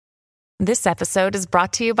This episode is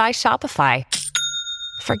brought to you by Shopify.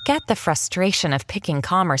 Forget the frustration of picking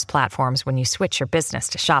commerce platforms when you switch your business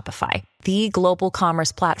to Shopify, the global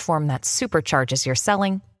commerce platform that supercharges your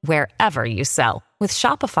selling wherever you sell. With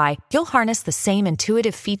Shopify, you'll harness the same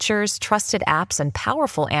intuitive features, trusted apps, and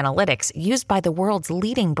powerful analytics used by the world's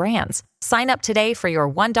leading brands. Sign up today for your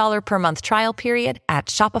 $1 per month trial period at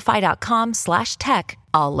shopify.com/tech,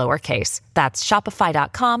 all lowercase. That's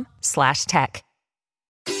shopify.com/tech.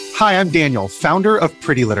 Hi, I'm Daniel, founder of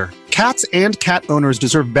Pretty Litter. Cats and cat owners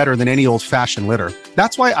deserve better than any old-fashioned litter.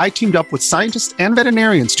 That's why I teamed up with scientists and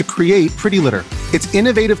veterinarians to create Pretty Litter. Its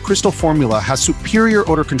innovative crystal formula has superior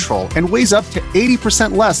odor control and weighs up to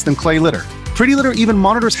 80% less than clay litter. Pretty Litter even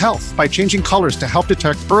monitors health by changing colors to help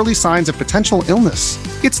detect early signs of potential illness.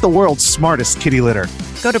 It's the world's smartest kitty litter.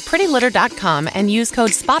 Go to prettylitter.com and use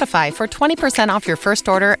code SPOTIFY for 20% off your first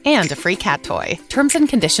order and a free cat toy. Terms and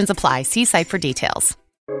conditions apply. See site for details.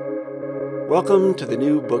 Welcome to the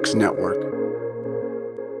New Books Network.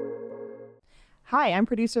 Hi, I'm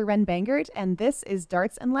producer Ren Bangert, and this is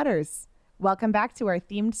Darts and Letters. Welcome back to our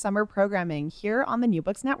themed summer programming here on the New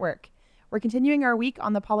Books Network. We're continuing our week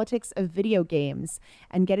on the politics of video games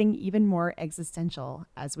and getting even more existential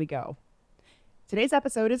as we go. Today's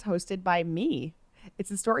episode is hosted by me.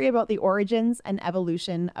 It's a story about the origins and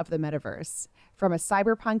evolution of the metaverse, from a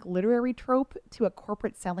cyberpunk literary trope to a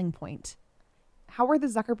corporate selling point. How are the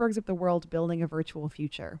Zuckerbergs of the world building a virtual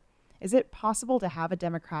future? Is it possible to have a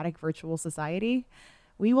democratic virtual society?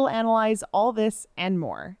 We will analyze all this and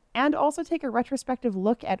more, and also take a retrospective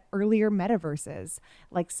look at earlier metaverses,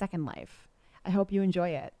 like Second Life. I hope you enjoy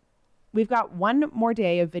it. We've got one more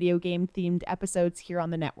day of video game-themed episodes here on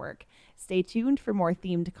the network. Stay tuned for more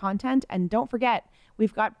themed content, and don't forget,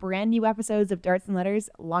 we've got brand new episodes of Darts and Letters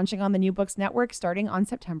launching on the New Books Network starting on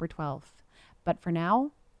September 12th. But for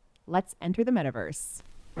now, let's enter the metaverse.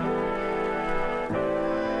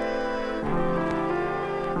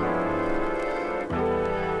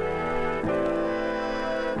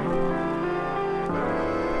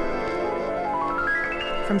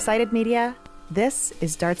 From Cited Media, this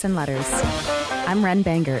is Darts and Letters. I'm Ren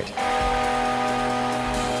Bangert.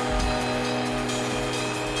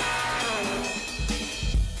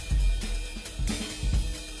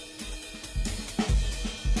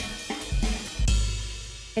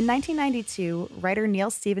 In 1992, writer Neal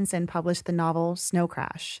Stephenson published the novel Snow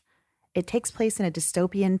Crash. It takes place in a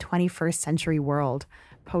dystopian 21st century world,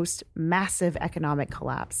 post-massive economic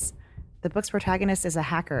collapse. The book's protagonist is a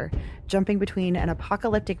hacker, jumping between an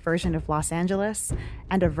apocalyptic version of Los Angeles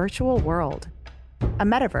and a virtual world, a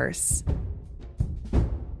metaverse.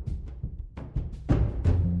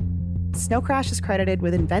 Snow Crash is credited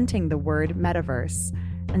with inventing the word metaverse,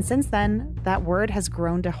 and since then, that word has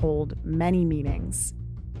grown to hold many meanings.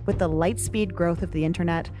 With the light-speed growth of the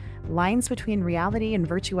internet, lines between reality and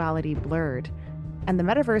virtuality blurred, and the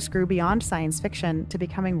metaverse grew beyond science fiction to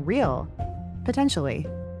becoming real, potentially.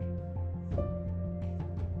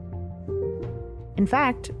 In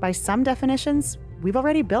fact, by some definitions, we've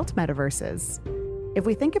already built metaverses. If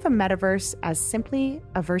we think of a metaverse as simply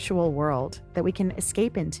a virtual world that we can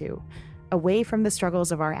escape into, away from the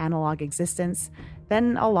struggles of our analog existence,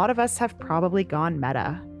 then a lot of us have probably gone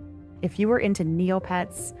meta. If you were into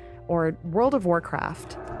Neopets or World of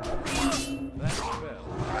Warcraft,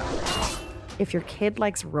 if your kid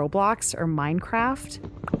likes Roblox or Minecraft,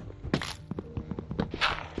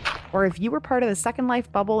 or if you were part of the Second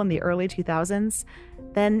Life bubble in the early 2000s,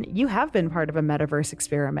 then you have been part of a metaverse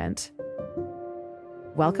experiment.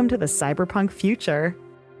 Welcome to the cyberpunk future.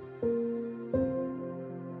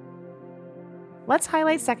 Let's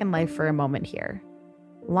highlight Second Life for a moment here.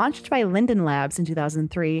 Launched by Linden Labs in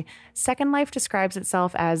 2003, Second Life describes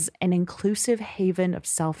itself as an inclusive haven of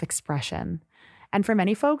self-expression. And for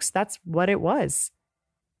many folks, that's what it was.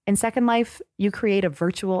 In Second Life, you create a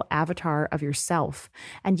virtual avatar of yourself,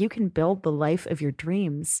 and you can build the life of your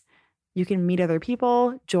dreams. You can meet other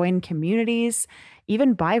people, join communities,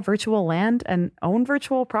 even buy virtual land and own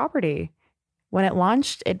virtual property. When it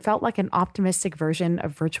launched, it felt like an optimistic version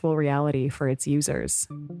of virtual reality for its users.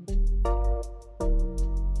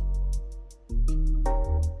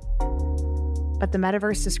 But the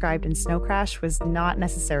metaverse described in Snow Crash was not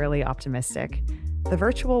necessarily optimistic. The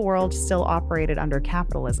virtual world still operated under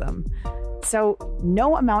capitalism. So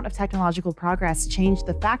no amount of technological progress changed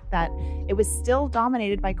the fact that it was still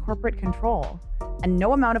dominated by corporate control. And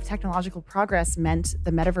no amount of technological progress meant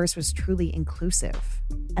the metaverse was truly inclusive.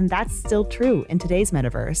 And that's still true in today's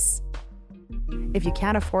metaverse. If you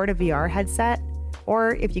can't afford a VR headset,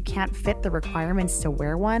 or if you can't fit the requirements to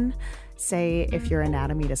wear one, Say if your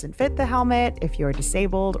anatomy doesn't fit the helmet, if you're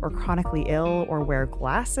disabled or chronically ill or wear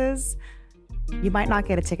glasses, you might not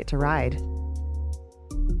get a ticket to ride.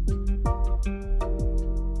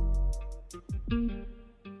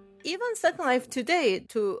 Even Second Life today,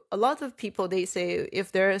 to a lot of people, they say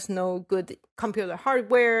if there is no good computer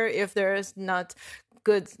hardware, if there is not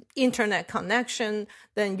good internet connection,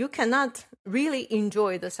 then you cannot really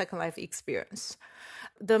enjoy the Second Life experience.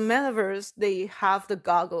 The metaverse, they have the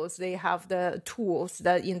goggles, they have the tools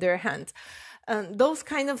that in their hand. Those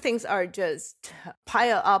kind of things are just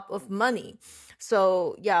pile up of money.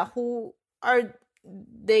 So yeah, who are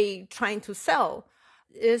they trying to sell?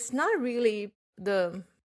 It's not really the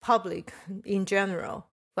public in general,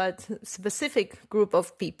 but specific group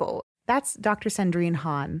of people. That's Dr. Sandrine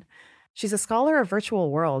Han. She's a scholar of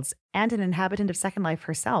virtual worlds and an inhabitant of Second Life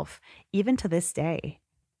herself, even to this day.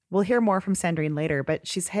 We'll hear more from Sandrine later, but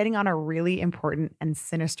she's hitting on a really important and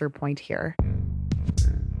sinister point here.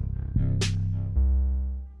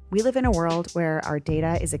 We live in a world where our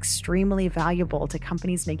data is extremely valuable to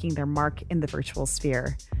companies making their mark in the virtual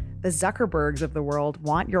sphere. The Zuckerbergs of the world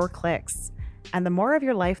want your clicks. And the more of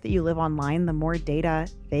your life that you live online, the more data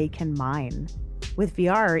they can mine. With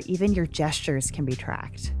VR, even your gestures can be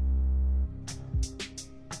tracked.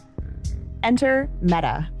 Enter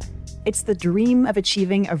Meta. It's the dream of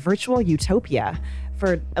achieving a virtual utopia,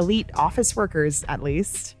 for elite office workers at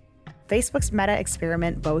least. Facebook's Meta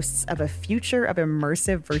experiment boasts of a future of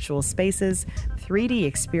immersive virtual spaces, 3D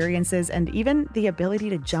experiences, and even the ability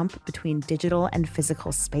to jump between digital and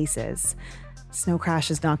physical spaces. Snow Crash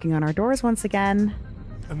is knocking on our doors once again.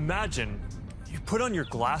 Imagine you put on your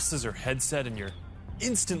glasses or headset and you're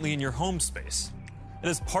instantly in your home space. It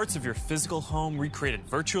has parts of your physical home recreated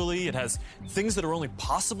virtually. It has things that are only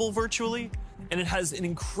possible virtually. And it has an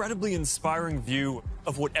incredibly inspiring view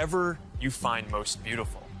of whatever you find most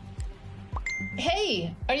beautiful.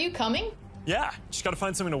 Hey, are you coming? Yeah, just gotta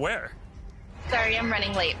find something to wear. Sorry, I'm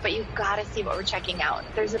running late, but you've got to see what we're checking out.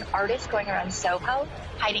 There's an artist going around Soho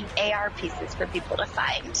hiding AR pieces for people to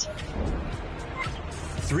find.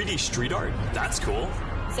 3D street art? That's cool.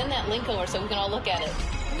 Send that link over so we can all look at it.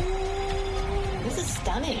 This is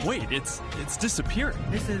stunning. Wait, it's disappearing.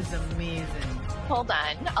 This is amazing. Hold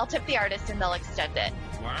on. I'll tip the artist and they'll extend it.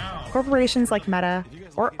 Wow. Corporations like Meta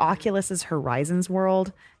or Oculus's Horizons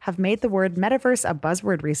World have made the word metaverse a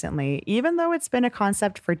buzzword recently, even though it's been a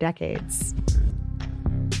concept for decades.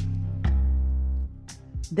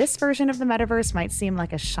 This version of the metaverse might seem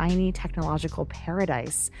like a shiny technological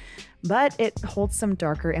paradise, but it holds some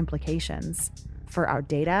darker implications for our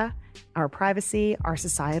data, our privacy, our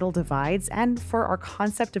societal divides, and for our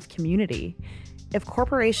concept of community. If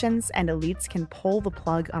corporations and elites can pull the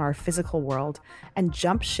plug on our physical world and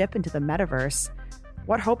jump ship into the metaverse,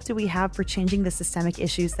 what hope do we have for changing the systemic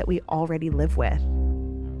issues that we already live with?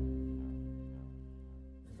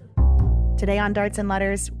 Today on Darts and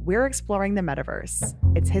Letters, we're exploring the metaverse,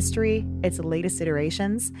 its history, its latest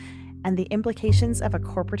iterations, and the implications of a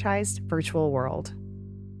corporatized virtual world.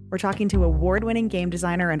 We're talking to award-winning game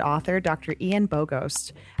designer and author Dr. Ian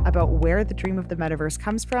Bogost about where the dream of the metaverse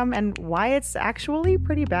comes from and why it's actually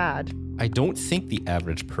pretty bad. I don't think the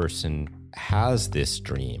average person has this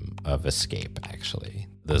dream of escape, actually.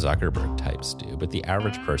 The Zuckerberg types do, but the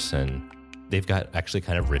average person, they've got actually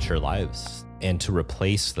kind of richer lives. And to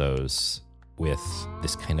replace those with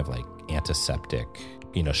this kind of like antiseptic,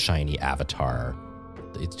 shiny avatar,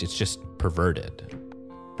 it's just perverted.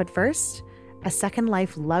 But first, a Second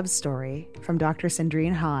Life love story from Dr.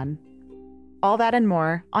 Sandrine Han. All that and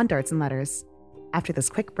more on Darts and Letters after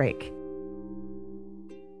this quick break.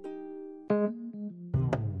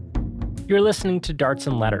 You're listening to Darts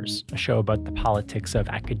and Letters, a show about the politics of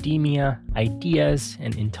academia, ideas,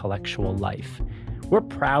 and intellectual life. We're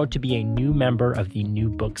proud to be a new member of the New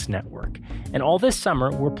Books Network, and all this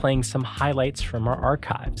summer we're playing some highlights from our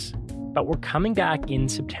archives. But we're coming back in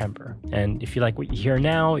September, and if you like what you hear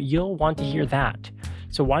now, you'll want to hear that.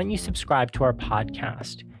 So why don't you subscribe to our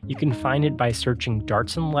podcast? You can find it by searching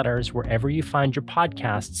Darts and Letters wherever you find your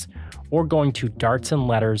podcasts, or going to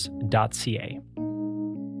dartsandletters.ca.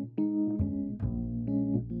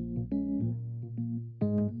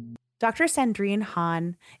 Dr. Sandrine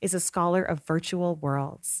Han is a scholar of virtual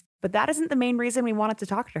worlds, but that isn't the main reason we wanted to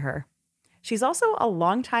talk to her. She's also a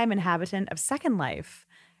longtime inhabitant of Second Life.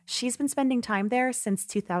 She's been spending time there since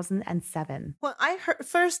 2007. When I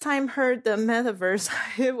first time heard the metaverse,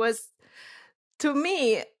 it was, to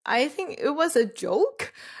me, I think it was a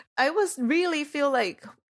joke. I was really feel like,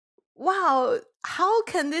 wow, how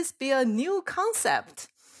can this be a new concept?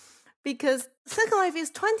 Because Second Life is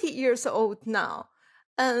 20 years old now.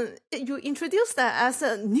 You introduced that as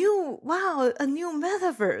a new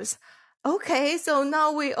metaverse. Okay, so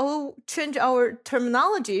now we all change our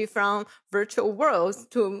terminology from virtual worlds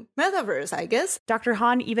to metaverse, I guess. Dr.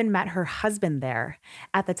 Han even met her husband there.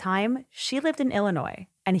 At the time, she lived in Illinois,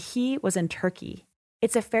 and he was in Turkey.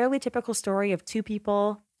 It's a fairly typical story of two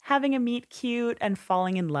people having a meet cute and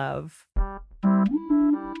falling in love.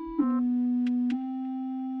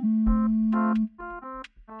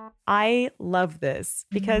 I love this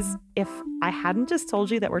because if I hadn't just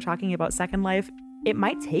told you that we're talking about Second Life, it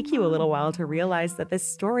might take you a little while to realize that this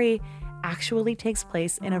story actually takes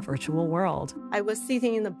place in a virtual world. I was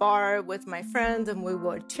sitting in the bar with my friend and we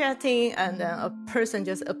were chatting, and then a person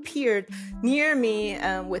just appeared near me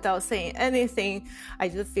and without saying anything. I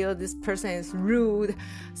just feel this person is rude.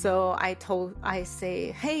 So I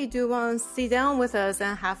say, hey, do you want to sit down with us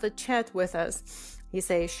and have a chat with us? He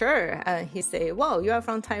say, sure. He say, well, you are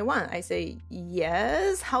from Taiwan. I say,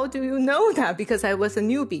 yes. How do you know that? Because I was a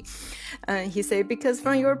newbie. And he say, because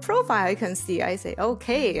from your profile I can see. I say,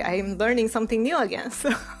 okay, I'm learning something new again. So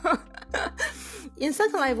in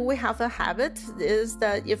Second Life, we have a habit is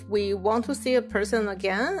that if we want to see a person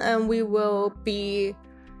again, and we will be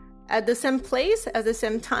at the same place at the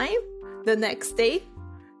same time the next day.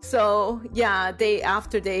 So yeah, day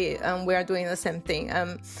after day, we are doing the same thing.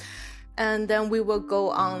 And then we will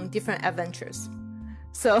go on different adventures.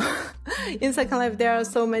 So in Second Life, there are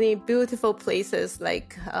so many beautiful places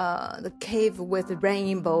like the cave with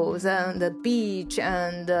rainbows and the beach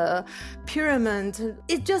and the pyramid.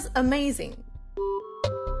 It's just amazing.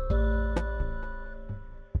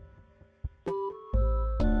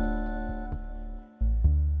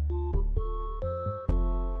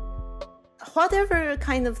 Whatever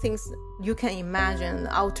kind of things you can imagine,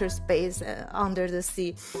 outer space, under the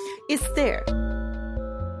sea, it's there.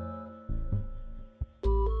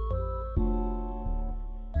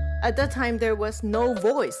 At that time, there was no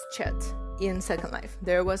voice chat in Second Life.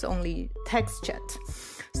 There was only text chat.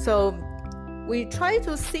 So we try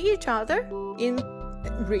to see each other in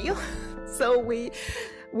real. So we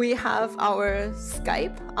have our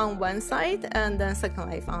Skype on one side and then Second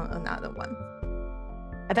Life on another one.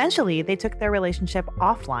 Eventually, they took their relationship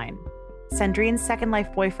offline. Sandrine's Second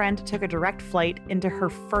Life boyfriend took a direct flight into her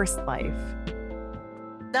first life.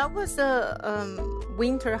 That was a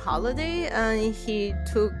winter holiday, and he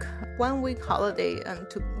took 1 week holiday and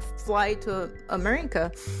to fly to America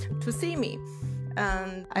to see me.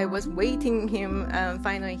 And I was waiting him, and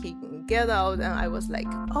finally he get out, and I was like,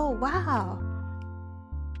 oh, wow.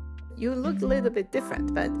 You look a little bit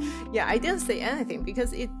different, but yeah, I didn't say anything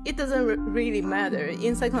because it doesn't really matter.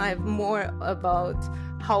 In Second Life, more about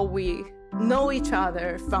how we know each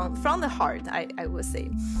other from the heart, I would say.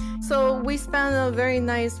 So we spent a very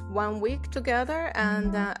nice 1 week together,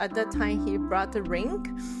 and at that time he brought a ring.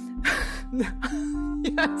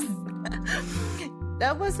 Yes,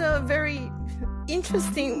 that was a very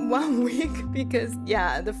interesting 1 week because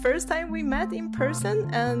the first time we met in person,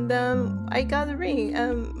 and I got a ring,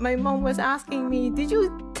 and my mom was asking me, did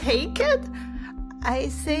you take it? I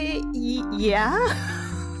say yeah.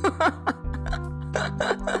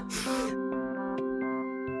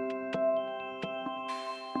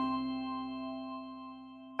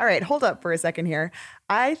 All right, hold up for a second here.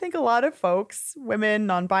 I think a lot of folks, women,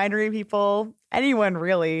 non-binary people, anyone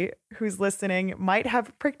really who's listening might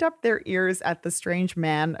have pricked up their ears at the strange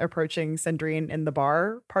man approaching Sandrine in the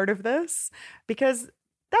bar part of this, because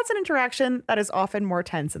that's an interaction that is often more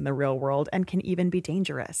tense in the real world and can even be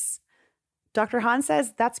dangerous. Dr. Han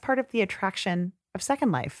says that's part of the attraction of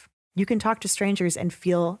Second Life. You can talk to strangers and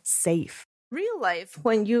feel safe. Real life,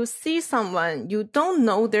 when you see someone, you don't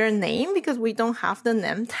know their name because we don't have the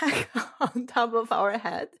name tag on top of our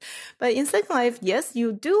head. But in Second Life, yes,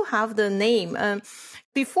 you do have the name.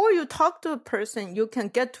 Before you talk to a person, you can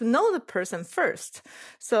get to know the person first.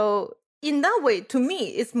 So in that way, to me,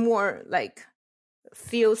 it's more like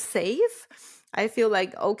feel safe. I feel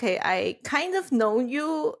like, okay, I kind of know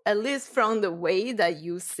you, at least from the way that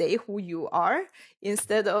you say who you are,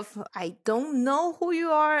 instead of I don't know who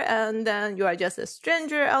you are, and then you are just a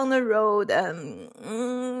stranger on the road, and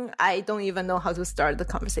I don't even know how to start the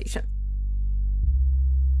conversation.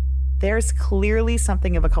 There's clearly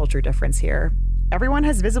something of a culture difference here. Everyone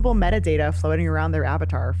has visible metadata floating around their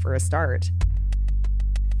avatar for a start.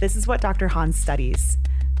 This is what Dr. Han studies.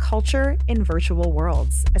 Culture in virtual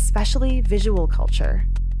worlds, especially visual culture.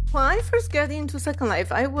 When I first got into Second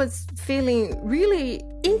Life, I was feeling really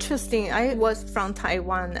interesting. I was from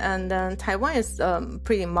Taiwan, and Taiwan is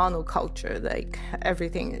pretty monoculture. Like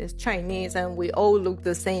everything is Chinese, and we all look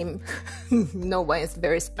the same. No one is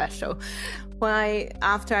very special.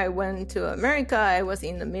 After I went to America, I was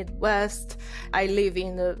in the Midwest. I live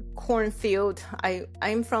in the cornfield.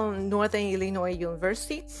 I'm from Northern Illinois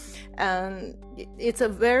University, and it's a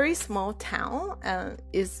very small town, and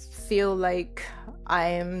it feels like I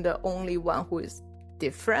am the only one who is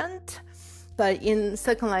different. But in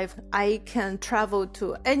Second Life, I can travel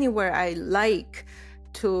to anywhere I like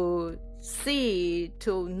to see,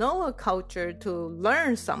 to know a culture, to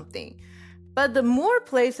learn something. But the more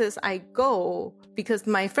places I go, because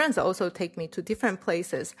my friends also take me to different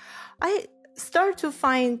places, I start to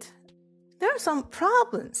find there are some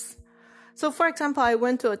problems. So for example, I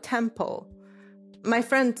went to a temple. My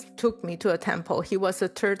friend took me to a temple. He was a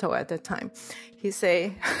turtle at the time. He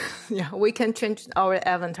say, yeah, we can change our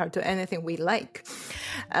avatar to anything we like.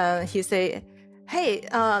 He say, hey,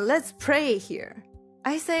 let's pray here.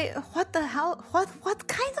 I say, what the hell? What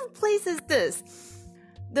kind of place is this?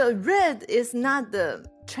 The red is not the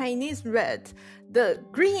Chinese red. The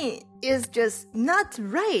green is just not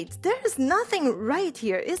right. There's nothing right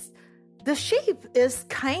here. The shape is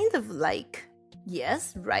kind of like,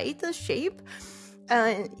 yes, right, the shape.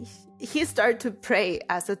 He started to pray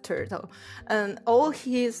as a turtle. And all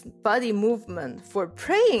his body movement for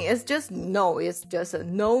praying is just no. It's just a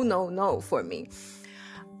no for me.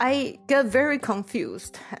 I get very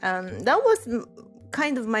confused. And that was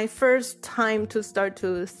kind of my first time to start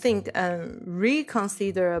to think and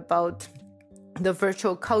reconsider about the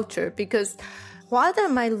virtual culture, because what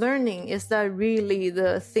am I learning? Is that really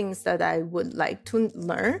the things that I would like to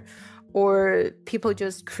learn? Or people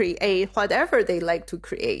just create whatever they like to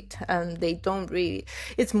create, and they don't really,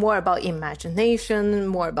 it's more about imagination,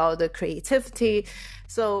 more about the creativity.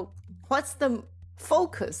 So what's the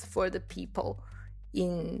focus for the people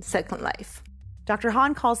in Second Life? Dr.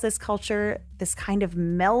 Han calls this culture, this kind of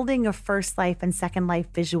melding of First Life and Second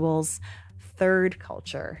Life visuals, third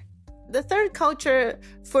culture. The third culture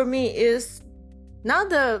for me is not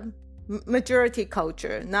the majority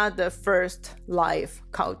culture, not the First Life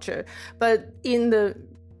culture, but in the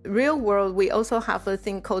real world, we also have a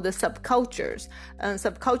thing called the subcultures. And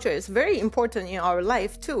subculture is very important in our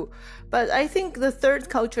life too. But I think the third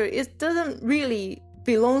culture, it doesn't really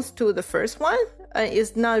belongs to the first one.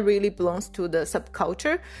 It's not really belongs to the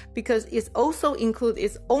subculture, because it also includes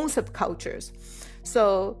its own subcultures.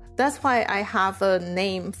 So that's why I have a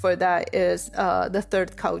name for that, is the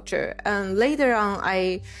third culture. And later on,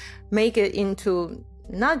 I make it into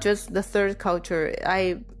not just the third culture.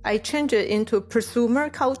 I change it into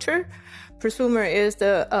prosumer culture. Prosumer is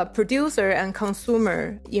the producer and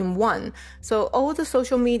consumer in one. So all the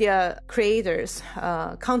social media creators,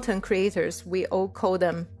 content creators, we all call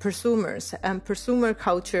them prosumers. And prosumer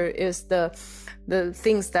culture is the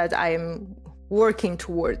things that I'm working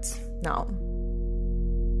towards now.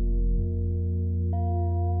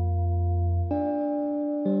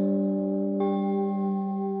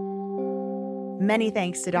 Many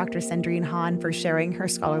thanks to Dr. Sandrine Han for sharing her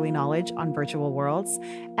scholarly knowledge on virtual worlds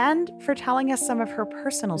and for telling us some of her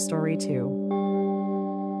personal story too.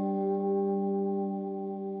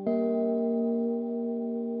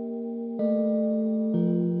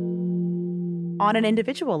 On an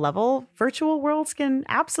individual level, virtual worlds can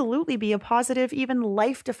absolutely be a positive, even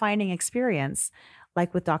life-defining experience,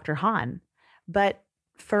 like with Dr. Han. But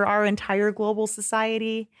for our entire global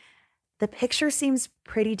society, the picture seems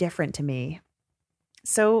pretty different to me.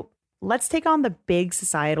 So let's take on the big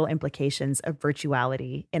societal implications of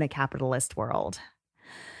virtuality in a capitalist world.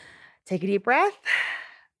 Take a deep breath,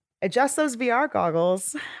 adjust those VR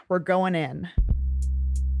goggles, we're going in.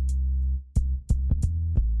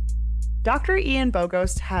 Dr. Ian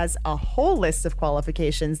Bogost has a whole list of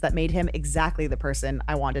qualifications that made him exactly the person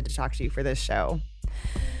I wanted to talk to for this show.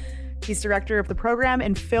 He's director of the program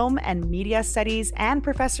in Film and Media Studies and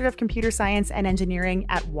professor of computer science and engineering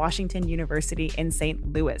at Washington University in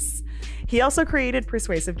St. Louis. He also created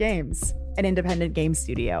Persuasive Games, an independent game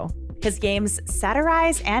studio. His games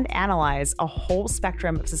satirize and analyze a whole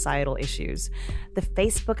spectrum of societal issues, the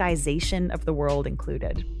Facebookization of the world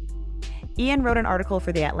included. Ian wrote an article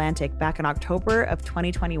for The Atlantic back in October of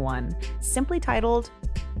 2021, simply titled,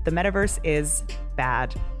 "The Metaverse is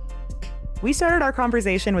Bad." We started our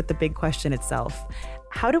conversation with the big question itself.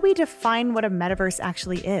 How do we define what a metaverse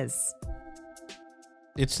actually is?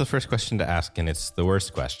 It's the first question to ask, and it's the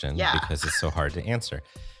worst question because it's so hard to answer.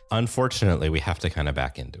 Unfortunately, we have to kind of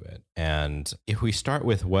back into it. And if we start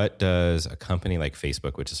with what does a company like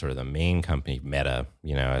Facebook, which is sort of the main company, Meta,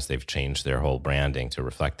 as they've changed their whole branding to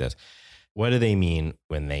reflect this, What do they mean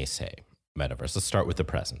when they say metaverse? Let's start with the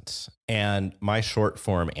present. And my short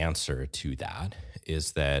form answer to that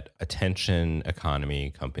is that attention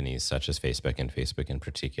economy companies such as Facebook, and Facebook in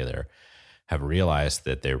particular, have realized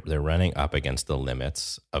that they're running up against the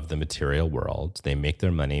limits of the material world. They make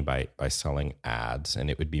their money by selling ads, and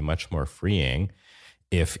it would be much more freeing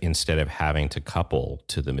if instead of having to couple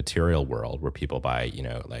to the material world where people buy,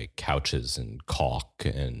 like couches and caulk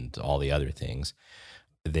and all the other things,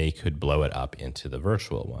 they could blow it up into the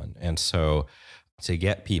virtual one. And so to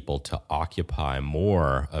get people to occupy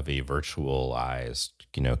more of a virtualized,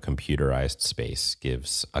 computerized space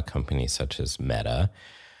gives a company such as Meta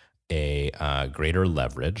a greater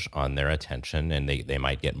leverage on their attention, and they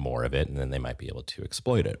might get more of it, and then they might be able to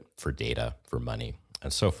exploit it for data, for money,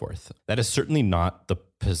 and so forth. That is certainly not the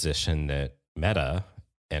position that Meta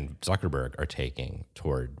and Zuckerberg are taking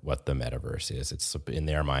toward what the metaverse is. It's, in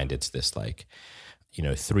their mind, it's this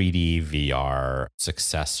 3D VR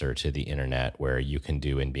successor to the internet where you can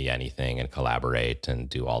do and be anything and collaborate and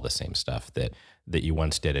do all the same stuff that you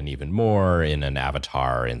once did, and even more in an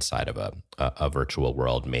avatar inside of a virtual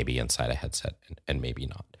world, maybe inside a headset and maybe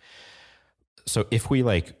not. So if we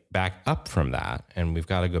back up from that, and we've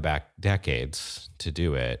got to go back decades to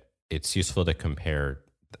do it, it's useful to compare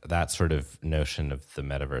that sort of notion of the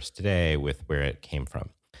metaverse today with where it came from.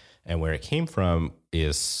 And where it came from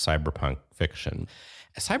is cyberpunk fiction.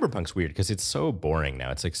 Cyberpunk's weird because it's so boring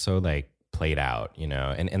now. It's so played out,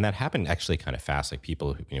 and that happened actually kind of fast.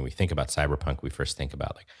 People, we think about cyberpunk, we first think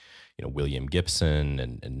about William Gibson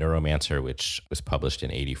and Neuromancer, which was published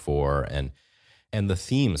in '84, and the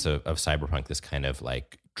themes of cyberpunk, this kind of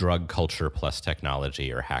drug culture plus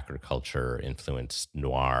technology or hacker culture influenced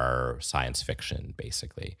noir science fiction,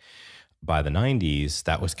 basically. By the 90s,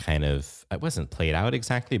 that was it wasn't played out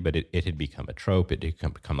exactly, but it had become a trope. It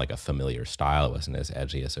had become a familiar style. It wasn't as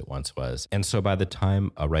edgy as it once was. And so by the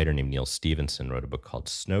time a writer named Neal Stephenson wrote a book called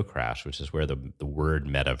Snow Crash, which is where the word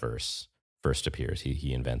metaverse first appears,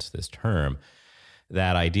 he invents this term,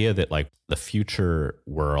 that idea that the future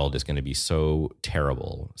world is going to be so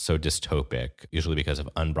terrible, so dystopic, usually because of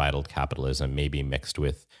unbridled capitalism, maybe mixed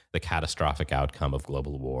with the catastrophic outcome of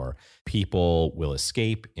global war. People will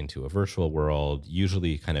escape into a virtual world,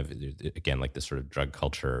 usually again, this sort of drug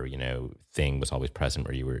culture, thing was always present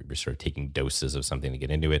where you were sort of taking doses of something to get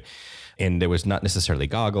into it. And there was not necessarily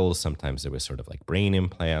goggles. Sometimes there was sort of brain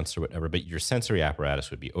implants or whatever, but your sensory apparatus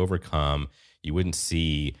would be overcome. You wouldn't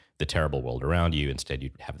see the terrible world around you. Instead,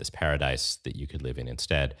 you'd have this paradise that you could live in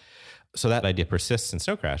instead. So that idea persists in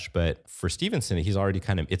Snow Crash. But for Stevenson, he's already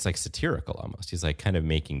it's satirical almost. He's kind of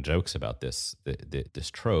making jokes about this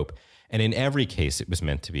trope. And in every case, it was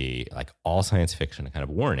meant to be all science fiction, a kind of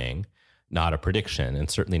warning, not a prediction, and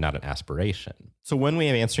certainly not an aspiration. So one way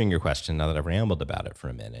of answering your question, now that I've rambled about it for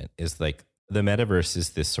a minute, is the metaverse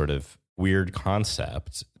is this sort of weird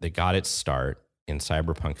concept that got its start in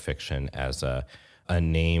cyberpunk fiction as a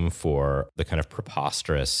name for the kind of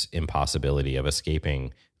preposterous impossibility of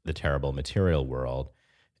escaping the terrible material world,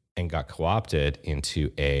 and got co-opted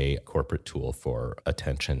into a corporate tool for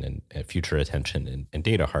attention and future attention and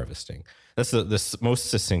data harvesting. That's the most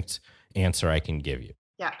succinct answer I can give you.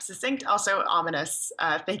 Yeah, succinct, also ominous.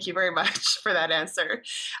 Thank you very much for that answer.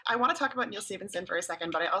 I want to talk about Neal Stephenson for a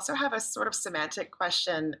second, but I also have a sort of semantic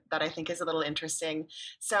question that I think is a little interesting.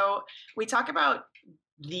 So we talk about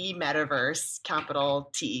the metaverse,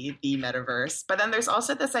 capital T, the metaverse. But then there's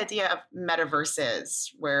also this idea of metaverses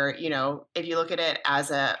where, if you look at it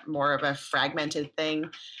as a more of a fragmented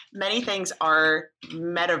thing, many things are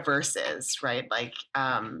metaverses, right?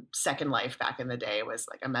 Second Life back in the day was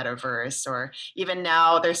a metaverse, or even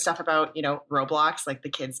now there's stuff about, Roblox, the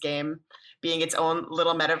kids game being its own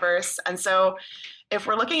little metaverse. And so if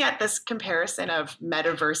we're looking at this comparison of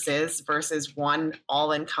metaverses versus one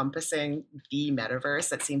all-encompassing the metaverse,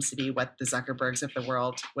 that seems to be what the Zuckerbergs of the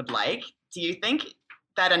world would like. Do you think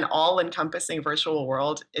that an all-encompassing virtual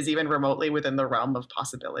world is even remotely within the realm of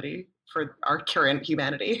possibility for our current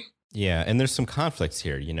humanity? Yeah, and there's some conflicts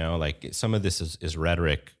here, some of this is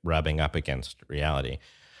rhetoric rubbing up against reality.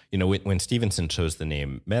 When Stevenson chose the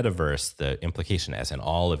name metaverse, the implication, as in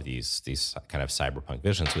all of these kind of cyberpunk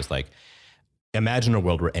visions, was imagine a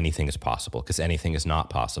world where anything is possible, because anything is not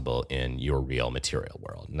possible in your real material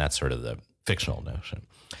world. And that's sort of the fictional notion.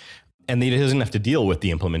 And he doesn't have to deal with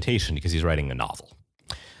the implementation because he's writing a novel.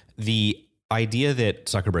 The idea that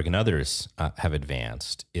Zuckerberg and others have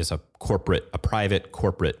advanced is a private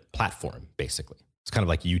corporate platform, basically. It's kind of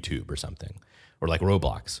like YouTube or something, or like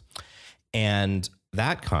Roblox. And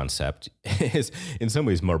that concept is in some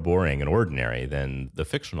ways more boring and ordinary than the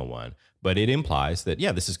fictional one. But it implies that,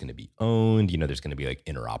 yeah, this is going to be owned. There's going to be like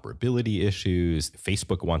interoperability issues.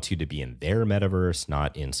 Facebook wants you to be in their metaverse,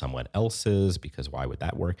 not in someone else's, because why would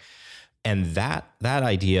that work? And that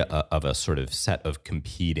idea of a sort of set of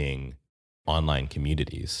competing online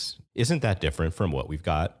communities isn't that different from what we've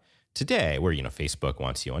got today, where, Facebook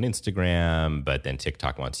wants you on Instagram, but then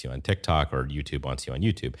TikTok wants you on TikTok, or YouTube wants you on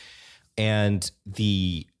YouTube. And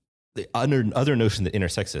the other notion that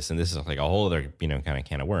intersects this, and this is like a whole other, kind of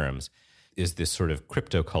can of worms, is this sort of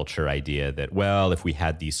crypto culture idea that, well, if we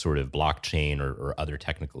had these sort of blockchain or other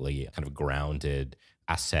technically kind of grounded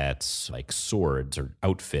assets like swords or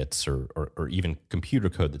outfits or even computer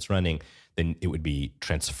code that's running, then it would be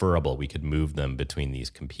transferable. We could move them between these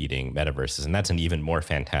competing metaverses. And that's an even more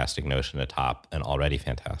fantastic notion atop an already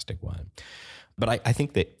fantastic one. But I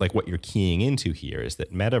think that like what you're keying into here is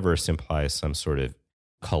that metaverse implies some sort of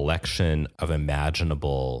collection of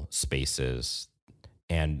imaginable spaces.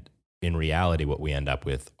 And in reality, what we end up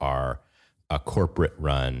with are a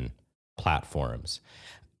corporate-run platforms.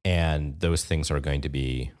 And those things are going to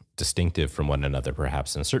be distinctive from one another,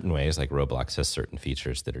 perhaps in certain ways, like Roblox has certain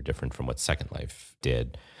features that are different from what Second Life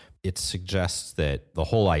did. It suggests that the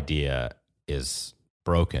whole idea is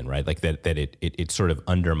broken, right? Like that it sort of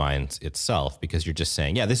undermines itself, because you're just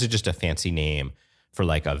saying, yeah, this is just a fancy name for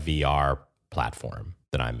like a VR platform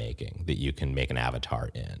that I'm making that you can make an avatar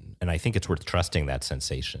in. And I think it's worth trusting that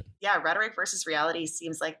sensation. Yeah, rhetoric versus reality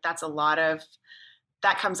seems like that's a lot of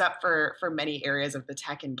that comes up for many areas of the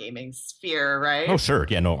tech and gaming sphere, right? Oh, sure.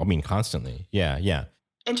 Yeah, no, I mean, constantly. Yeah.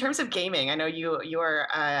 In terms of gaming, I know you are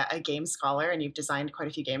a game scholar and you've designed quite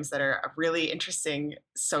a few games that are really interesting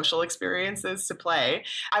social experiences to play.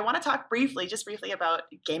 I want to talk briefly about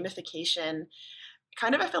gamification,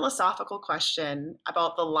 kind of a philosophical question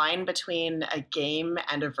about the line between a game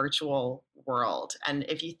and a virtual world. And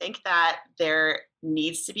if you think that there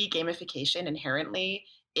needs to be gamification inherently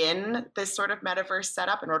in this sort of metaverse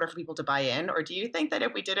setup in order for people to buy in? Or do you think that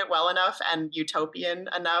if we did it well enough and utopian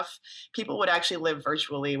enough, people would actually live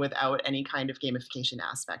virtually without any kind of gamification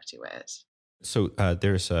aspect to it? So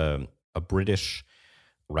there's a British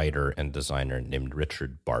writer and designer named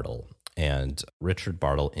Richard Bartle. And Richard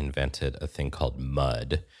Bartle invented a thing called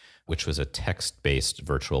MUD, which was a text-based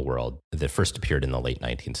virtual world that first appeared in the late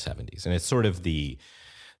 1970s. And it's sort of the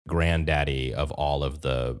granddaddy of all of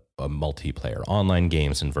the multiplayer online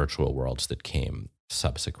games and virtual worlds that came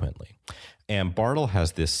subsequently. And Bartle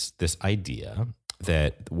has this idea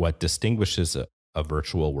that what distinguishes a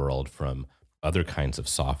virtual world from other kinds of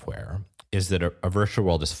software is that a virtual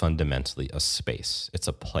world is fundamentally a space. It's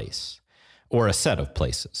a place or a set of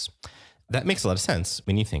places. That makes a lot of sense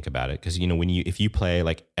when you think about it, because if you play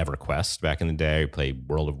like EverQuest back in the day, or play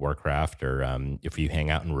World of Warcraft, or if you hang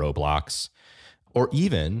out in Roblox, or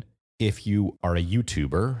even if you are a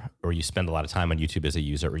YouTuber or you spend a lot of time on YouTube as a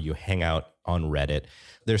user, or you hang out on Reddit,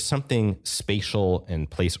 there's something spatial and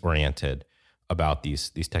place-oriented about these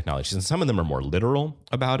technologies. And some of them are more literal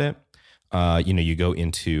about it. You go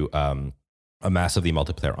into a massively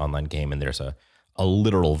multiplayer online game and there's a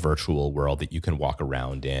literal virtual world that you can walk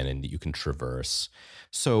around in and that you can traverse.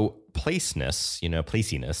 So placiness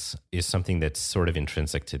is something that's sort of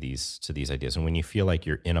intrinsic to these ideas. And when you feel like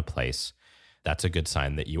you're in a place, that's a good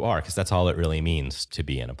sign that you are, because that's all it really means to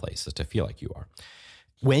be in a place, is to feel like you are.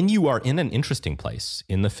 When you are in an interesting place,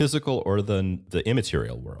 in the physical or the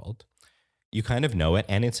immaterial world, you kind of know it,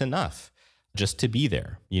 and it's enough just to be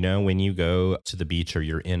there. When you go to the beach or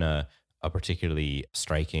you're in a particularly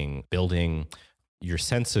striking building, your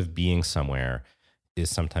sense of being somewhere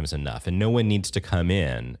is sometimes enough. And no one needs to come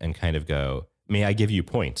in and kind of go, may I give you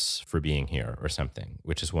points for being here or something,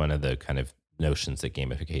 which is one of the kind of notions that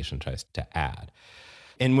gamification tries to add.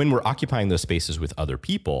 And when we're occupying those spaces with other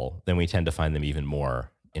people, then we tend to find them even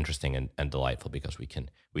more interesting and delightful, because we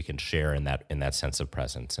can share in that sense of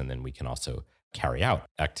presence, and then we can also carry out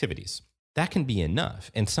activities. That can be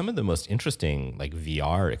enough. And some of the most interesting like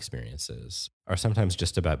VR experiences are sometimes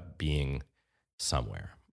just about being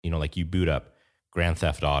somewhere. Like you boot up Grand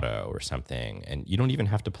Theft Auto or something, and you don't even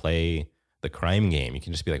have to play the crime game. You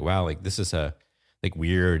can just be like, wow, like this is a like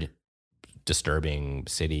weird, disturbing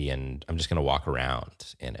city, and I'm just going to walk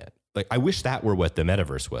around in it. Like, I wish that were what the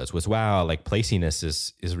metaverse was wow, like placiness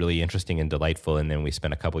is really interesting and delightful. And then we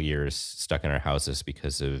spent a couple years stuck in our houses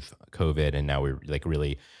because of COVID. And now we're like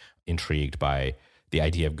really intrigued by the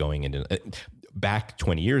idea of going into, back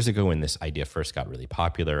 20 years ago when this idea first got really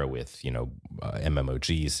popular with,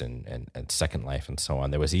 MMOGs and Second Life and so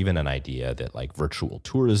on, there was even an idea that like virtual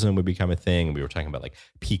tourism would become a thing. We were talking about like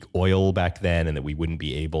peak oil back then, and that we wouldn't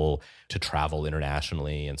be able to travel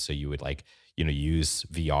internationally. And so you would use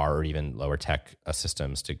VR or even lower tech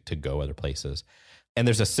systems to go other places. And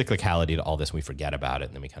there's a cyclicality to all this. We forget about it,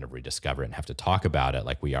 and then we kind of rediscover it and have to talk about it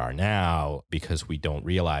like we are now, because we don't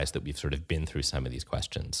realize that we've sort of been through some of these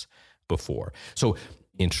questions before. So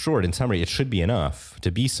in short, in summary, it should be enough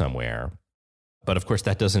to be somewhere. But of course,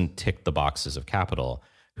 that doesn't tick the boxes of capital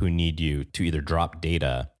who need you to either drop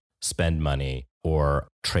data, spend money, or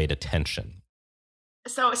trade attention.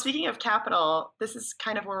 So speaking of capital, this is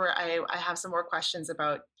kind of where I have some more questions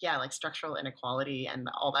about, like structural inequality and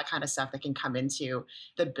all that kind of stuff that can come into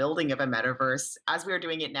the building of a metaverse as we are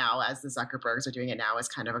doing it now, as the Zuckerbergs are doing it now as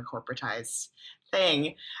kind of a corporatized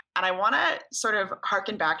thing. And I want to sort of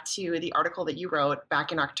harken back to the article that you wrote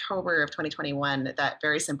back in October of 2021 that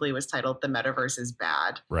very simply was titled "The Metaverse is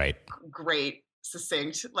Bad." Right. Great.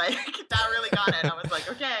 Succinct, like that really got it. I was like,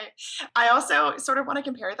 okay. I also sort of want to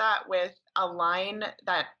compare that with a line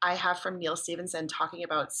that I have from Neal Stephenson talking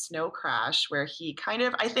about Snow Crash, where he kind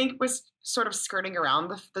of, I think, was sort of skirting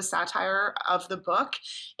around the satire of the book,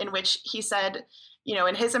 in which he said,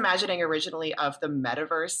 in his imagining originally of the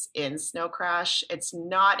metaverse in Snow Crash, it's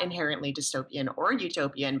not inherently dystopian or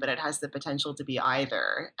utopian, but it has the potential to be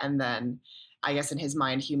either. And then I guess in his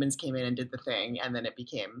mind, humans came in and did the thing, and then it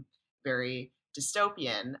became very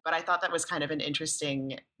dystopian. But I thought that was kind of an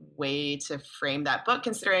interesting way to frame that book,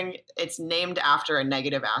 considering it's named after a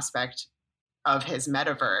negative aspect of his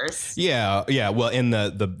metaverse. Yeah. Well, in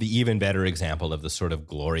the even better example of the sort of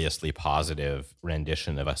gloriously positive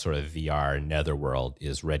rendition of a sort of VR netherworld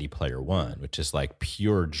is Ready Player One, which is like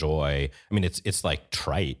pure joy. I mean, it's like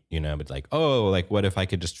trite, but like, oh, like what if I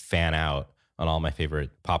could just fan out on all my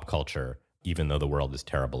favorite pop culture, even though the world is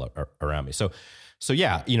terrible around me. So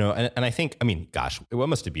yeah, and I think, I mean, gosh, what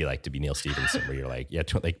must it be like to be Neal Stephenson, where you're like,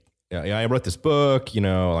 I wrote this book, a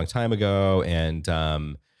long time ago, and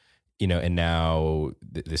and now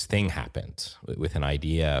this thing happened with an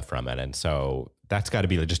idea from it, and so that's got to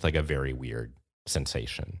be just like a very weird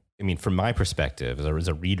sensation. I mean, from my perspective as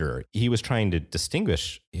a reader, he was trying to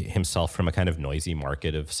distinguish himself from a kind of noisy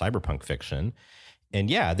market of cyberpunk fiction. And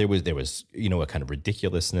yeah, there was a kind of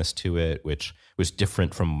ridiculousness to it, which was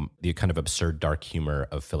different from the kind of absurd dark humor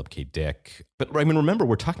of Philip K. Dick. But I mean, remember,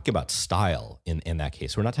 we're talking about style in that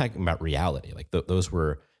case. We're not talking about reality. Like those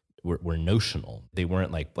were notional. They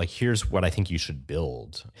weren't like here's what I think you should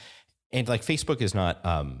build. And like Facebook is not.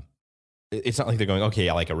 It's not like they're going, okay,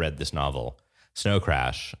 I read this novel, Snow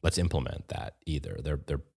Crash. Let's implement that either.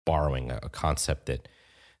 They're borrowing a concept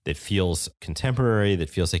that feels contemporary, that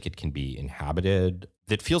feels like it can be inhabited,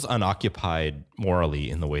 that feels unoccupied morally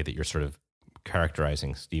in the way that you're sort of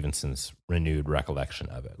characterizing Stevenson's renewed recollection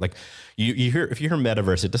of it. Like you hear, if you hear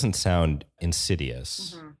metaverse, it doesn't sound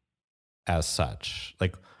insidious as such.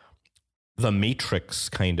 Like The Matrix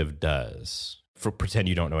kind of does. Pretend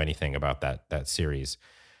you don't know anything about that series.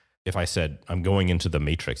 If I said I'm going into the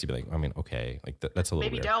Matrix, you'd be like, I mean, okay, like that's a little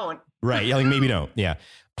maybe weird. Don't. Right? Yeah, like maybe don't. Yeah.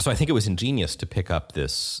 So I think it was ingenious to pick up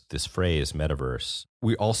this phrase, metaverse.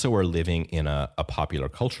 We also are living in a popular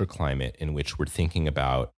culture climate in which we're thinking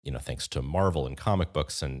about, thanks to Marvel and comic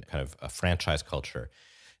books and kind of a franchise culture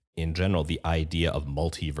in general, the idea of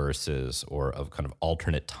multiverses or of kind of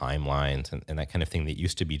alternate timelines and that kind of thing that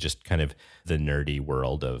used to be just kind of the nerdy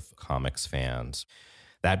world of comics fans.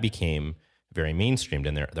 That became very mainstreamed,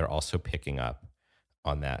 and they're also picking up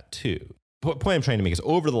on that too. The point I'm trying to make is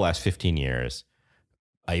over the last 15 years,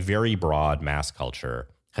 a very broad mass culture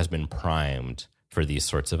has been primed for these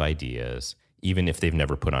sorts of ideas, even if they've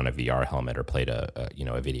never put on a VR helmet or played a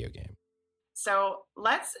video game. So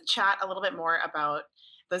let's chat a little bit more about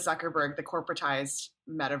the Zuckerberg, the corporatized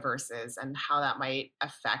metaverses, and how that might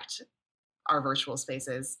affect our virtual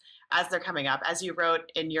spaces as they're coming up. As you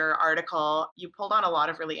wrote in your article, you pulled on a lot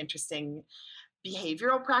of really interesting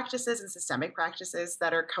behavioral practices and systemic practices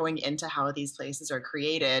that are going into how these places are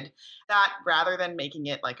created, that rather than making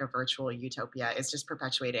it like a virtual utopia, is just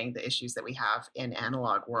perpetuating the issues that we have in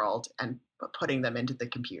analog world and putting them into the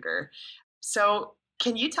computer. So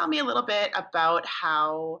can you tell me a little bit about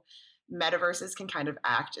how metaverses can kind of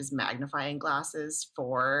act as magnifying glasses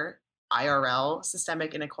for IRL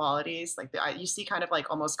systemic inequalities? Like you see kind of like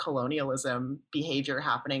almost colonialism behavior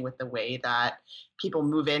happening with the way that people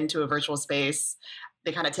move into a virtual space.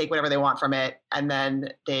 They kind of take whatever they want from it, and then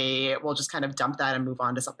they will just kind of dump that and move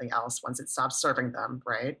on to something else once it stops serving them,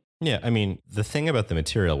 right? Yeah, I mean, the thing about the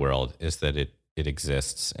material world is that it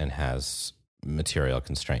exists and has material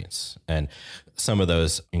constraints. And some of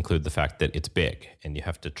those include the fact that it's big and you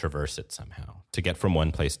have to traverse it somehow. To get from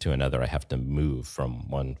one place to another, I have to move from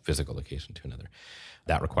one physical location to another.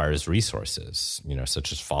 That requires resources,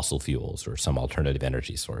 such as fossil fuels or some alternative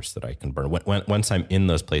energy source that I can burn. Once I'm in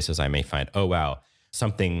those places, I may find, oh, wow,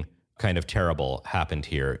 something kind of terrible happened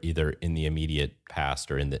here, either in the immediate past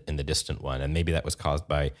or in the distant one. And maybe that was caused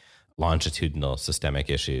by longitudinal systemic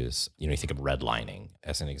issues. You think of redlining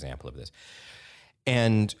as an example of this.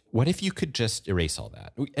 And what if you could just erase all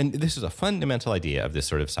that? And this is a fundamental idea of this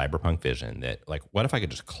sort of cyberpunk vision that, like, what if I could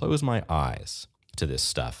just close my eyes to this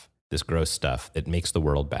stuff, this gross stuff that makes the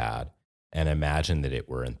world bad, and imagine that it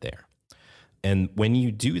weren't there? And when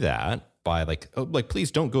you do that by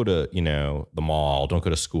please don't go to, the mall, don't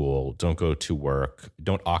go to school, don't go to work,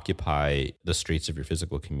 don't occupy the streets of your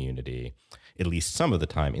physical community, at least some of the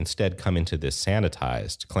time. Instead, come into this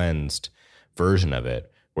sanitized, cleansed version of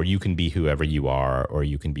it where you can be whoever you are or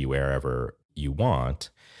you can be wherever you want.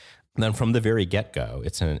 And then from the very get-go,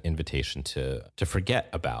 it's an invitation to forget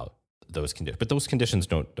about those conditions. But those conditions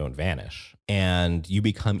don't vanish. And you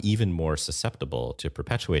become even more susceptible to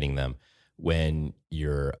perpetuating them when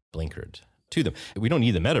you're blinkered to them. We don't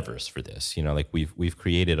need the metaverse for this. We've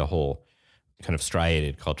created a whole kind of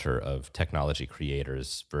striated culture of technology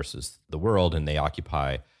creators versus the world, and they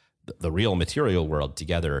occupy the real material world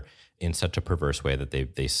together in such a perverse way that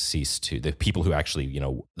they cease to, the people who actually,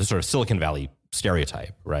 the sort of Silicon Valley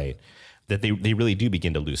stereotype, right? That they really do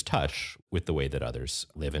begin to lose touch with the way that others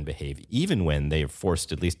live and behave, even when they are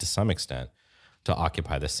forced, at least to some extent, to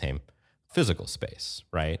occupy the same physical space,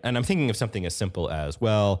 right? And I'm thinking of something as simple as,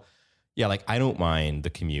 well, yeah, I don't mind the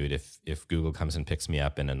commute if Google comes and picks me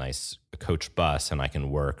up in a nice coach bus and I can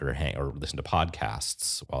work or hang or listen to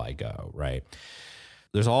podcasts while I go, right?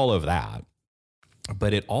 There's all of that.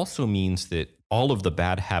 But it also means that all of the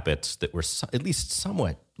bad habits that were at least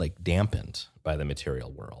somewhat dampened by the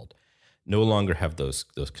material world no longer have those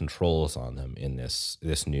controls on them in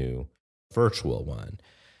this new virtual one.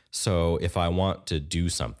 So if I want to do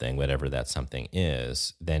something, whatever that something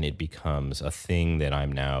is, then it becomes a thing that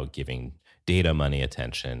I'm now giving data, money,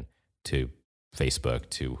 attention to Facebook,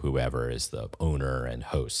 to whoever is the owner and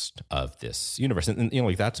host of this universe. And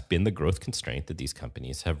that's been the growth constraint that these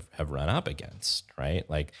companies have run up against, right?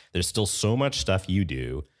 There's still so much stuff you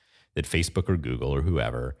do that Facebook or Google or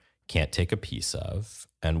whoever can't take a piece of.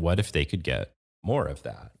 And what if they could get more of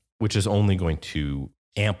that, which is only going to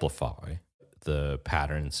amplify the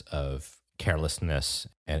patterns of carelessness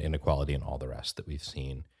and inequality and all the rest that we've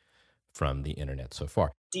seen from the internet so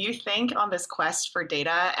far. Do you think on this quest for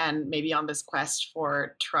data and maybe on this quest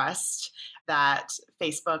for trust that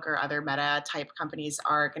Facebook or other meta type companies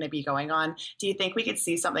are going to be going on, do you think we could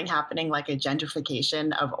see something happening like a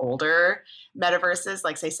gentrification of older metaverses,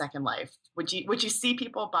 like say Second Life? Would you see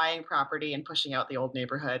people buying property and pushing out the old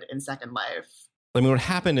neighborhood in Second Life? What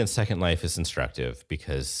happened in Second Life is instructive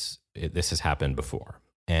because this has happened before.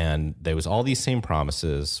 And there was all these same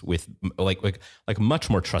promises with much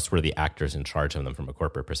more trustworthy actors in charge of them from a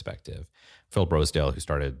corporate perspective. Phil Rosedale, who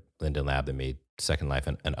started Linden Lab that made Second Life,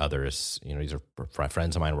 and others, these are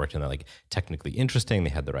friends of mine worked on that, technically interesting. They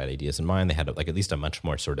had the right ideas in mind. They had at least a much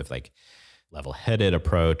more sort of level-headed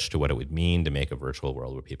approach to what it would mean to make a virtual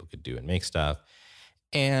world where people could do and make stuff.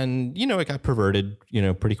 And, it got perverted,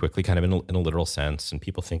 pretty quickly, kind of in a literal sense. And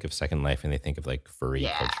people think of Second Life and they think of furry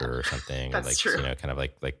culture or something. That's true. Kind of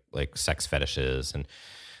like sex fetishes. And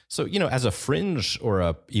so, as a fringe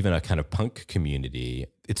or even a kind of punk community,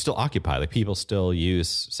 it's still occupied. People still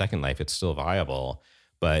use Second Life. It's still viable,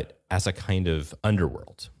 but as a kind of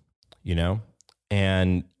underworld,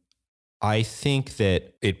 And I think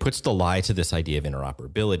that it puts the lie to this idea of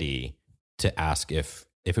interoperability to ask if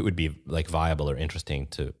it would be viable or interesting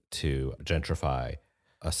to gentrify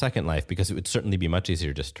a Second Life, because it would certainly be much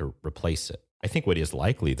easier just to replace it. I think what is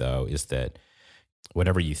likely, though, is that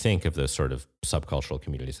whatever you think of those sort of subcultural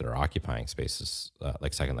communities that are occupying spaces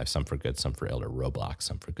like Second Life, some for good, some for ill, or Roblox,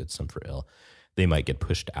 some for good, some for ill, they might get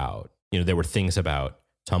pushed out. There were things about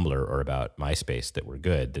Tumblr or about MySpace that were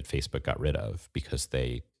good that Facebook got rid of because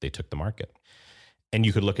they took the market. And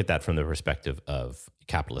you could look at that from the perspective of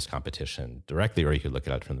capitalist competition directly, or you could look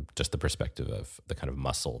at it from just the perspective of the kind of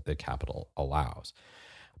muscle that capital allows.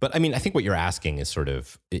 But I think what you're asking is sort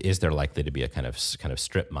of, is there likely to be a kind of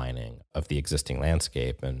strip mining of the existing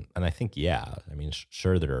landscape? And I think, yeah,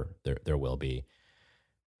 sure there will be.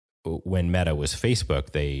 When Meta was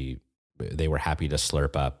Facebook, they were happy to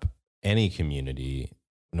slurp up any community,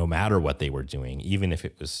 no matter what they were doing, even if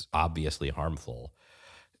it was obviously harmful.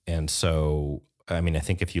 And so, I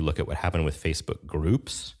think if you look at what happened with Facebook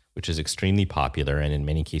groups, which is extremely popular and in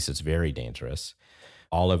many cases very dangerous.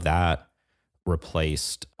 All of that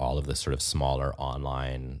replaced all of the sort of smaller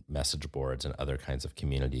online message boards and other kinds of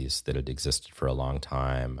communities that had existed for a long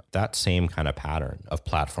time. That same kind of pattern of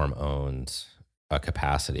platform-owned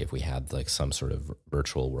capacity, if we had like some sort of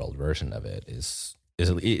virtual world version of it, is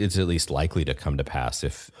at least likely to come to pass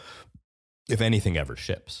if anything ever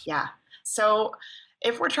ships. Yeah. So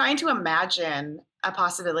if we're trying to imagine a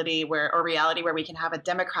possibility or reality where we can have a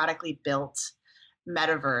democratically built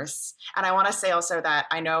metaverse. And I want to say also that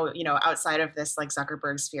I know, outside of this like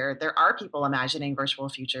Zuckerberg sphere, there are people imagining virtual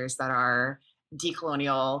futures that are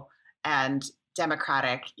decolonial and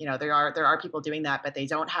democratic. There are people doing that, but they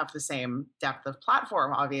don't have the same depth of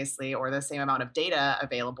platform, obviously, or the same amount of data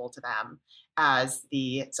available to them as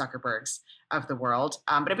the Zuckerbergs of the world.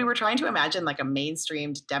 But if we were trying to imagine like a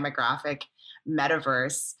mainstreamed demographic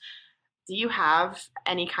metaverse, do you have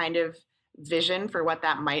any kind of vision for what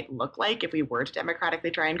that might look like if we were to democratically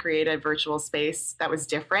try and create a virtual space that was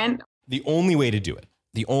different? The only way to do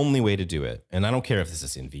it, and I don't care if this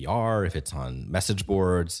is in VR, if it's on message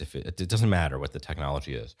boards, if it doesn't matter what the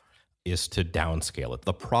technology is to downscale it.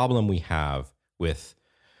 The problem we have with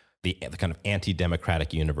the kind of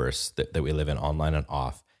anti-democratic universe that we live in online and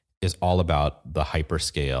off is all about the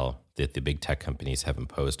hyperscale that the big tech companies have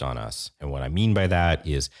imposed on us. And what I mean by that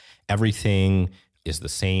is everything is the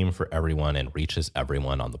same for everyone and reaches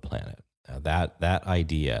everyone on the planet. That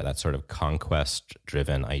idea, that sort of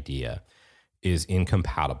conquest-driven idea, is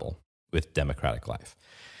incompatible with democratic life.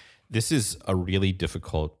 This is a really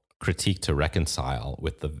difficult critique to reconcile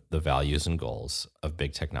with the values and goals of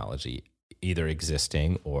big technology, either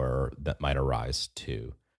existing or that might arise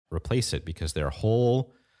to replace it, because their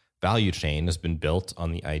whole value chain has been built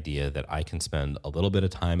on the idea that I can spend a little bit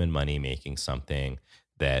of time and money making something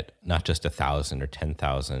that not just 1,000 or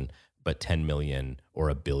 10,000, but 10 million or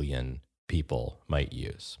 1 billion people might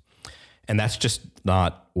use. And that's just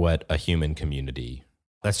not what a human community,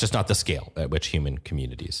 that's just not the scale at which human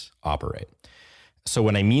communities operate. So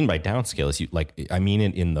what I mean by downscale is I mean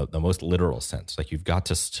it in the most literal sense. Like you've got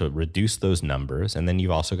to reduce those numbers, and then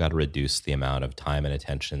you've also got to reduce the amount of time and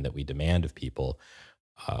attention that we demand of people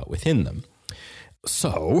within them.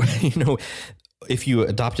 So, if you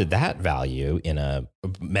adopted that value in a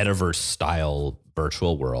metaverse style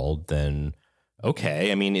virtual world, then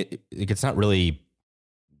okay. I mean, it's not really,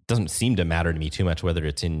 doesn't seem to matter to me too much whether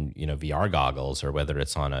it's in, VR goggles or whether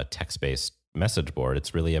it's on a text-based message board.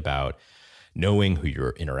 It's really about knowing who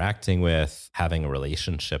you're interacting with, having a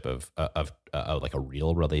relationship of like a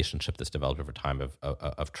real relationship that's developed over time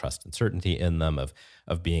of trust and certainty in them,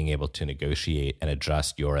 of being able to negotiate and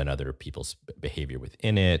adjust your and other people's behavior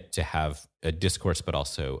within it, to have a discourse, but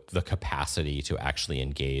also the capacity to actually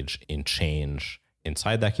engage in change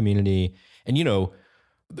inside that community. And,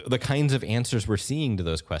 the kinds of answers we're seeing to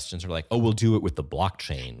those questions are like, oh, we'll do it with the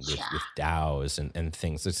blockchain, with DAOs and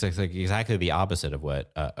things. It's like exactly the opposite of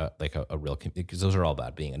what a real, because those are all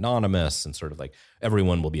about being anonymous and sort of like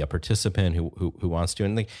everyone will be a participant who wants to.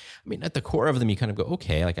 And at the core of them, you kind of go,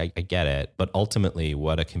 okay, like I get it. But ultimately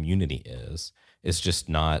what a community is just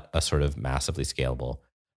not a sort of massively scalable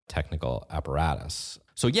technical apparatus.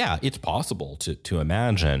 So yeah, it's possible to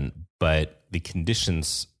imagine, but the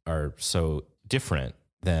conditions are so different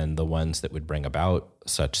than the ones that would bring about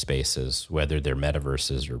such spaces, whether they're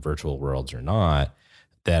metaverses or virtual worlds or not,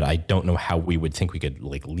 that I don't know how we would think we could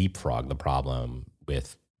like leapfrog the problem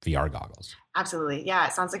with VR goggles. Absolutely. Yeah.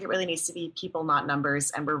 It sounds like it really needs to be people, not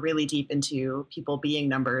numbers. And we're really deep into people being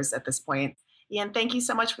numbers at this point. Ian, thank you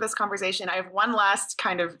so much for this conversation. I have one last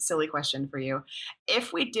kind of silly question for you.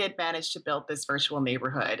 If we did manage to build this virtual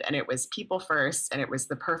neighborhood and it was people first and it was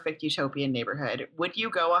the perfect utopian neighborhood, would you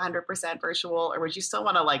go 100% virtual, or would you still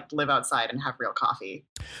want to like live outside and have real coffee?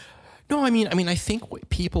 No, I think what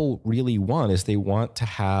people really want is they want to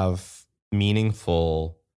have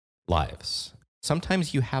meaningful lives.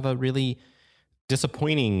 Sometimes you have a really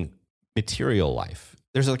disappointing material life.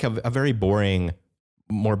 There's like a very boring,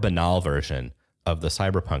 more banal version of the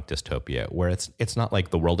cyberpunk dystopia where it's not like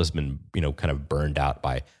the world has been, kind of burned out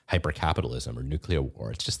by hypercapitalism or nuclear war.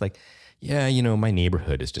 It's just like, yeah, my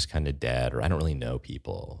neighborhood is just kind of dead, or I don't really know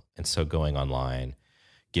people. And so going online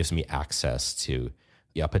gives me access to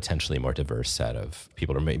a potentially more diverse set of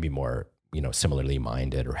people, or maybe more, similarly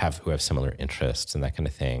minded, or who have similar interests and that kind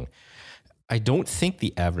of thing. I don't think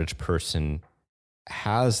the average person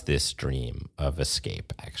has this dream of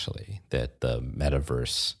escape, actually, that the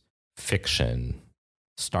metaverse fiction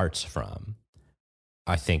starts from.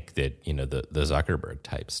 I think that, the Zuckerberg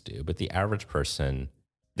types do, but the average person,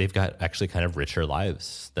 they've got actually kind of richer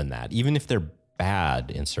lives than that. Even if they're bad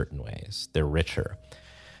in certain ways, they're richer.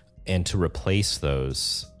 And to replace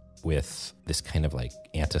those with this kind of like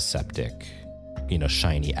antiseptic,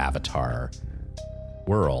 shiny avatar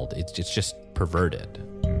world, it's just perverted.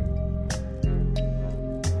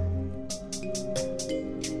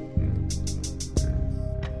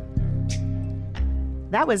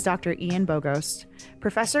 That was Dr. Ian Bogost,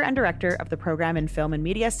 professor and director of the program in Film and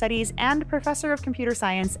Media Studies and professor of computer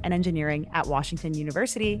science and engineering at Washington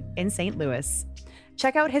University in St. Louis.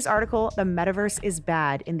 Check out his article, The Metaverse is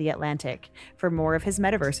Bad, in The Atlantic for more of his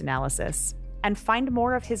metaverse analysis. And find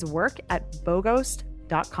more of his work at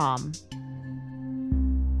bogost.com.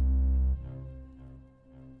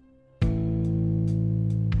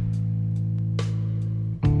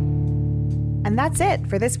 And that's it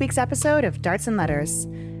for this week's episode of Darts and Letters.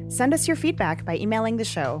 Send us your feedback by emailing the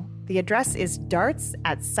show. The address is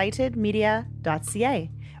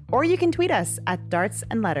darts@citedmedia.ca, or you can tweet us at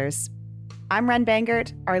dartsandletters. I'm Ren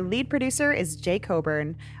Bangert. Our lead producer is Jay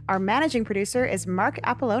Coburn. Our managing producer is Mark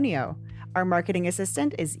Apollonio. Our marketing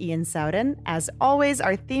assistant is Ian Sowden. As always,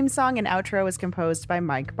 our theme song and outro is composed by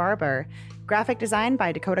Mike Barber. Graphic design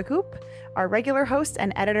by Dakota Coop. Our regular host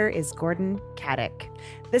and editor is Gordon Caddick.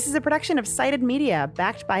 This is a production of Cited Media,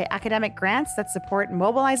 backed by academic grants that support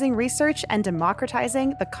mobilizing research and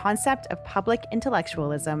democratizing the concept of public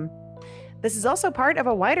intellectualism. This is also part of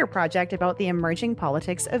a wider project about the emerging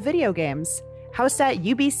politics of video games, housed at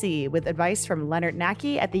UBC with advice from Leonard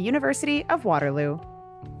Nacky at the University of Waterloo.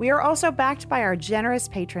 We are also backed by our generous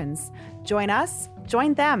patrons. Join us,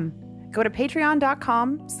 join them. Go to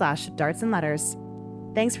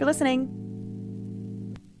patreon.com/dartsandletters. Thanks for listening.